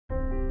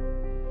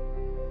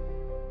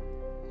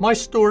My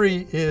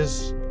story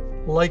is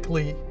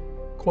likely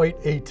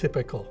quite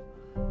atypical.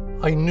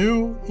 I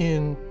knew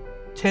in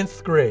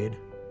 10th grade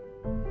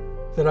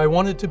that I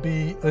wanted to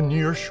be a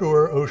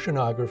nearshore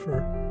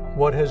oceanographer.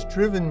 What has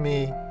driven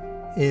me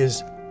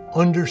is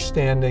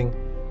understanding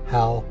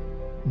how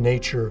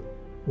nature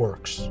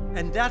works.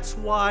 And that's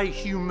why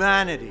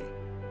humanity,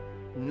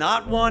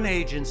 not one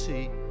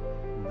agency,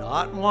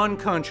 not one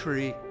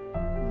country,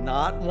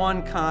 not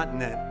one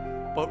continent,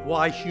 but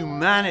why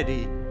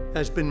humanity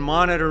has been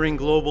monitoring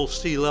global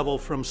sea level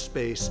from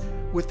space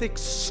with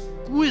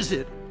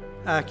exquisite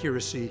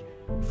accuracy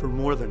for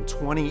more than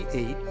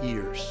 28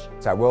 years.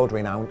 He's a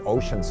world-renowned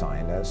ocean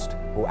scientist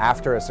who,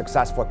 after a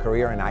successful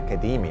career in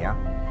academia,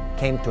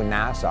 came to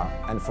NASA,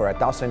 and for a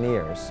dozen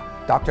years,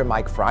 Dr.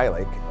 Mike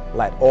Freilich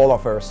led all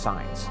of Earth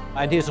science.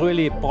 And he's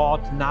really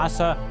brought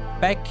NASA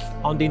back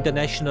on the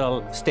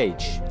international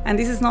stage. And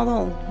this is not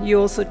all.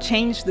 You also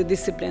changed the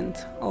discipline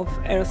of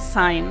Earth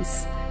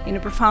science in a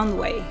profound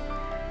way,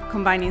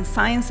 combining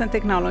science and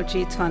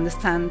technology to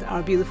understand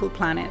our beautiful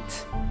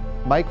planet.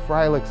 Mike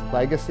Freilich's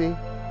legacy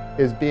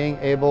is being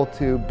able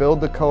to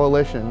build the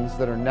coalitions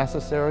that are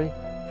necessary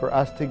for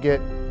us to get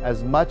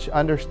as much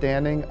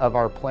understanding of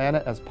our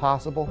planet as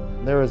possible.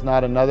 There is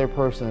not another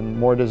person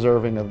more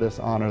deserving of this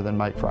honor than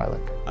Mike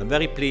Freilich. I'm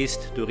very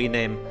pleased to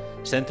rename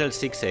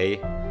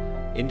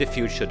Sentinel-6A in the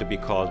future to be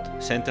called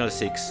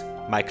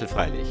Sentinel-6 Michael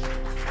Freilich.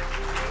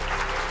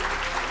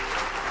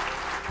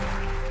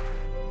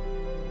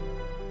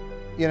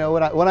 You know,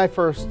 when I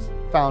first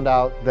found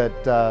out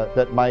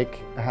that Mike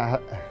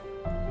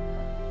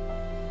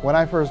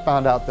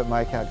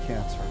had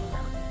cancer,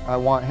 I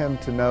want him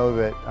to know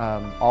that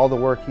all the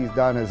work he's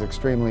done is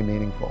extremely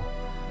meaningful.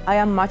 I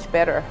am much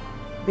better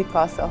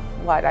because of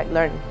what I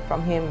learned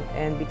from him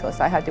and because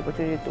I had the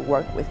opportunity to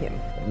work with him.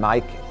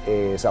 Mike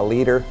is a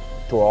leader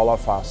to all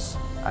of us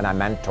and a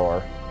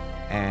mentor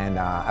and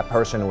a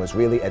person who has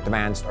really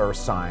advanced Earth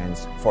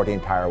science for the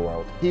entire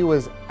world. He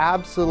was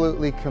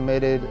absolutely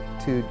committed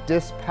to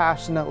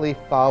dispassionately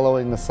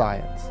following the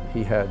science.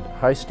 He had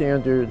high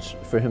standards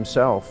for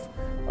himself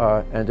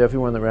and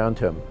everyone around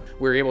him.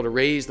 We're able to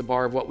raise the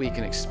bar of what we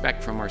can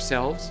expect from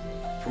ourselves,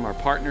 from our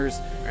partners,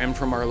 and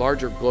from our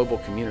larger global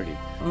community.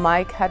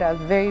 Mike had a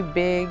very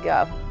big,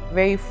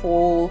 very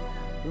full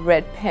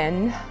red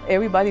pen.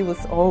 Everybody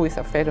was always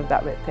afraid of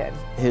that red pen.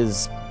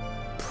 His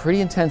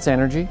pretty intense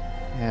energy.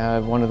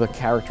 One of the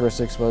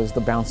characteristics was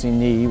the bouncing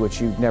knee, which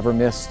you never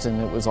missed,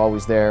 and it was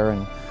always there,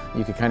 and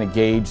you could kind of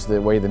gauge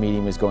the way the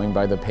meeting was going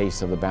by the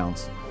pace of the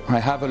bounce. I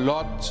have a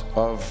lot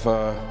of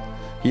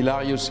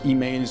hilarious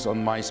emails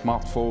on my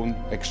smartphone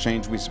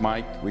exchanged with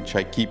Mike, which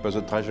I keep as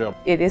a treasure.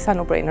 It is a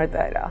no-brainer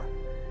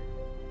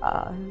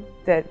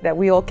that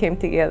we all came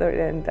together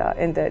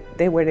and that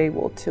they were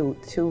able to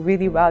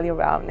really rally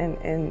around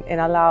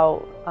and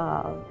allow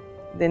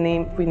the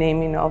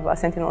renaming of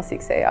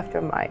Sentinel-6A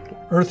after Mike.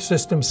 Earth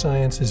system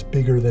science is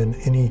bigger than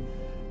any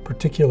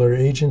particular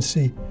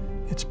agency.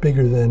 It's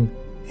bigger than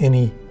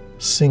any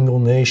single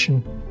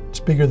nation. It's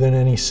bigger than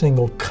any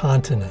single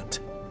continent.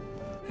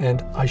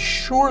 And I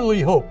surely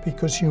hope,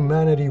 because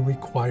humanity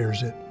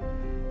requires it,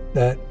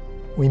 that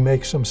we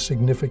make some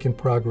significant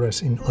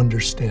progress in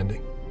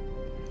understanding.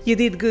 You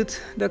did good,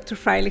 Dr.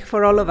 Freilich,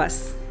 for all of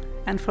us,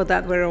 and for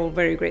that we're all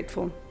very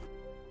grateful.